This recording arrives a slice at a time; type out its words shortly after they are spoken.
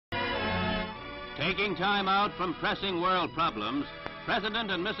Taking time out from pressing world problems, President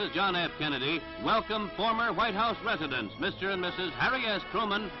and Mrs. John F. Kennedy welcome former White House residents, Mr. and Mrs. Harry S.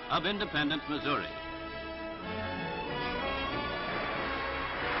 Truman of Independence, Missouri.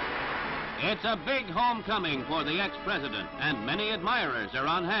 It's a big homecoming for the ex-president, and many admirers are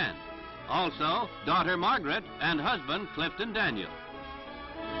on hand. Also, daughter Margaret and husband Clifton Daniel.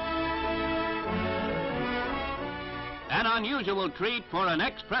 An unusual treat for an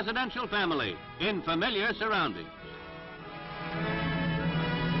ex-presidential family in familiar surroundings.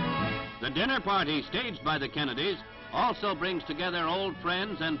 The dinner party staged by the Kennedys also brings together old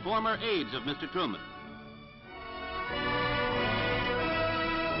friends and former aides of Mr. Truman.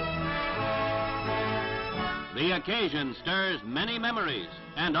 The occasion stirs many memories,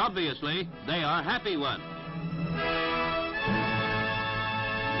 and obviously they are happy ones.